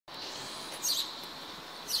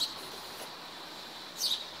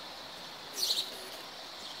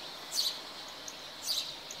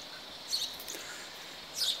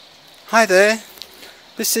Hi there,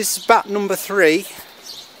 this is bat number 3.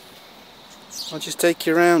 I'll just take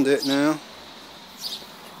you around it now.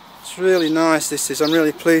 It's really nice, this is. I'm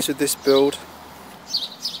really pleased with this build.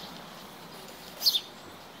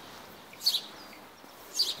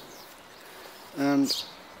 And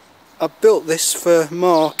I built this for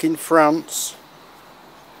Marc in France.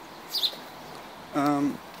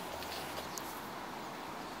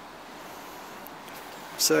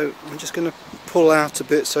 So I'm just going to pull out a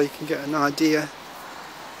bit so you can get an idea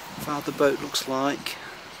of how the boat looks like.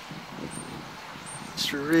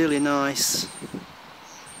 It's really nice.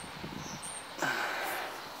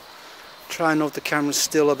 Try and hold the camera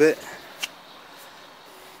still a bit.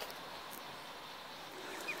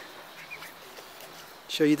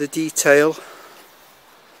 Show you the detail.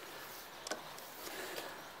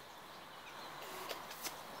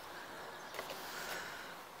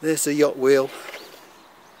 There's the yacht wheel.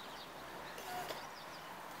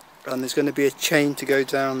 And there's going to be a chain to go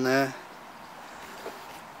down there.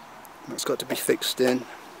 That's got to be fixed in.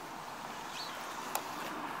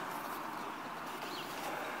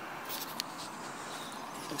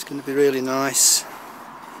 It's going to be really nice.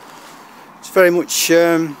 It's very much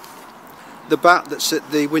the bat that's at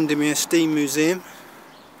the Windermere Steam Museum.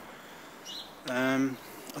 I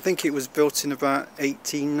think it was built in about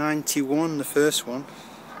 1891, the first one.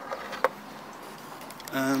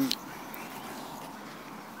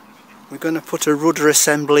 We're going to put a rudder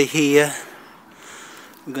assembly here.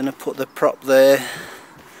 We're going to put the prop there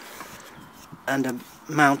and a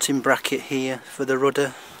mounting bracket here for the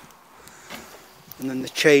rudder, and then the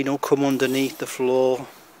chain will come underneath the floor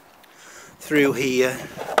through here.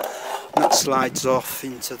 That slides off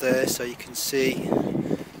into there so you can see.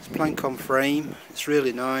 It's plank on frame. It's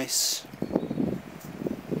really nice.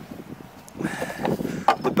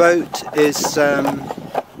 The boat is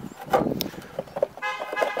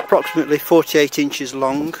approximately 48 inches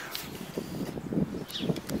long.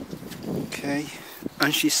 Okay,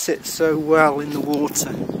 and she sits so well in the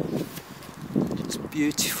water. It's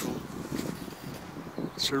beautiful.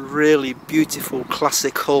 It's a really beautiful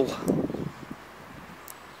classic hull.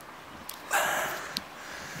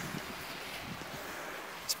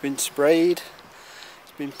 It's been sprayed,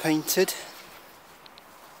 it's been painted,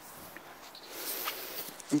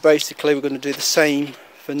 and basically we're going to do the same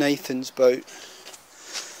for Nathan's boat.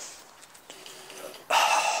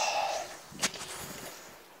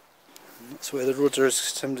 That's where the rudder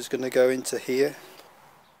assembly is going to go into here.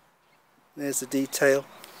 There's the detail.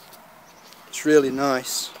 It's really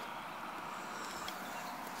nice.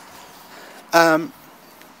 As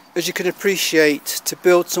you can appreciate, to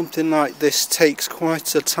build something like this takes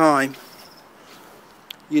quite a time.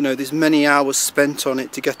 You know, there's many hours spent on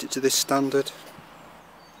it to get it to this standard.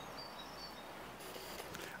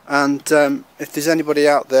 And if there's anybody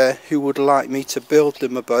out there who would like me to build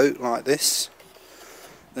them a boat like this,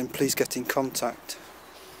 then please get in contact.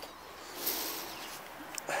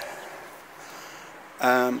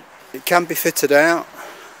 It can be fitted out,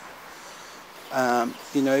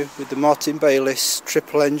 you know, with the Martin Bayliss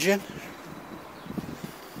triple engine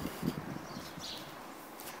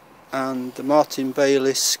and the Martin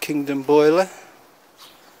Bayliss Kingdom boiler.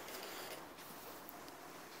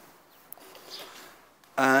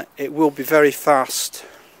 It will be very fast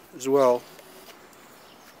as well,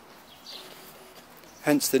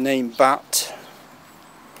 hence the name Bat.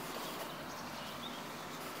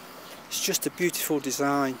 It's just a beautiful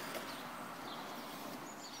design.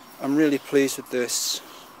 I'm really pleased with this.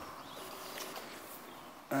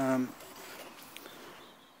 There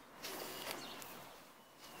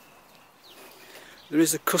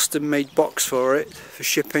is a custom made box for it for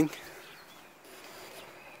shipping.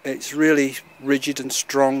 It's really rigid and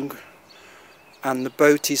strong, and the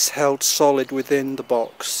boat is held solid within the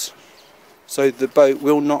box, so the boat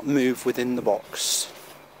will not move within the box,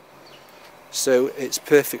 so it's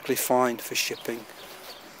perfectly fine for shipping.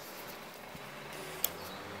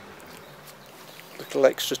 Little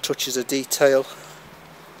extra touches of detail.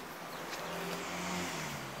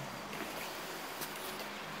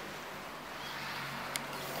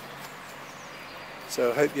 So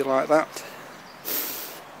I hope you like that.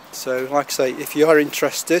 So like I say, if you are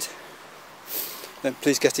interested, then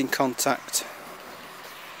please get in contact.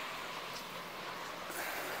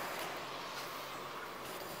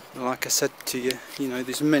 Like I said to you, you know,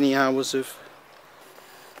 there's many hours of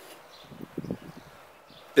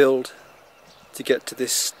build to get to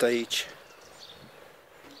this stage.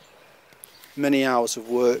 Many hours of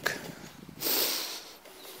work.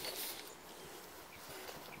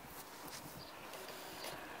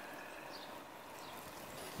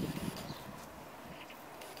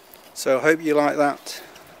 So I hope you like that.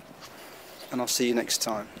 and I'll see you next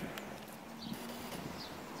time.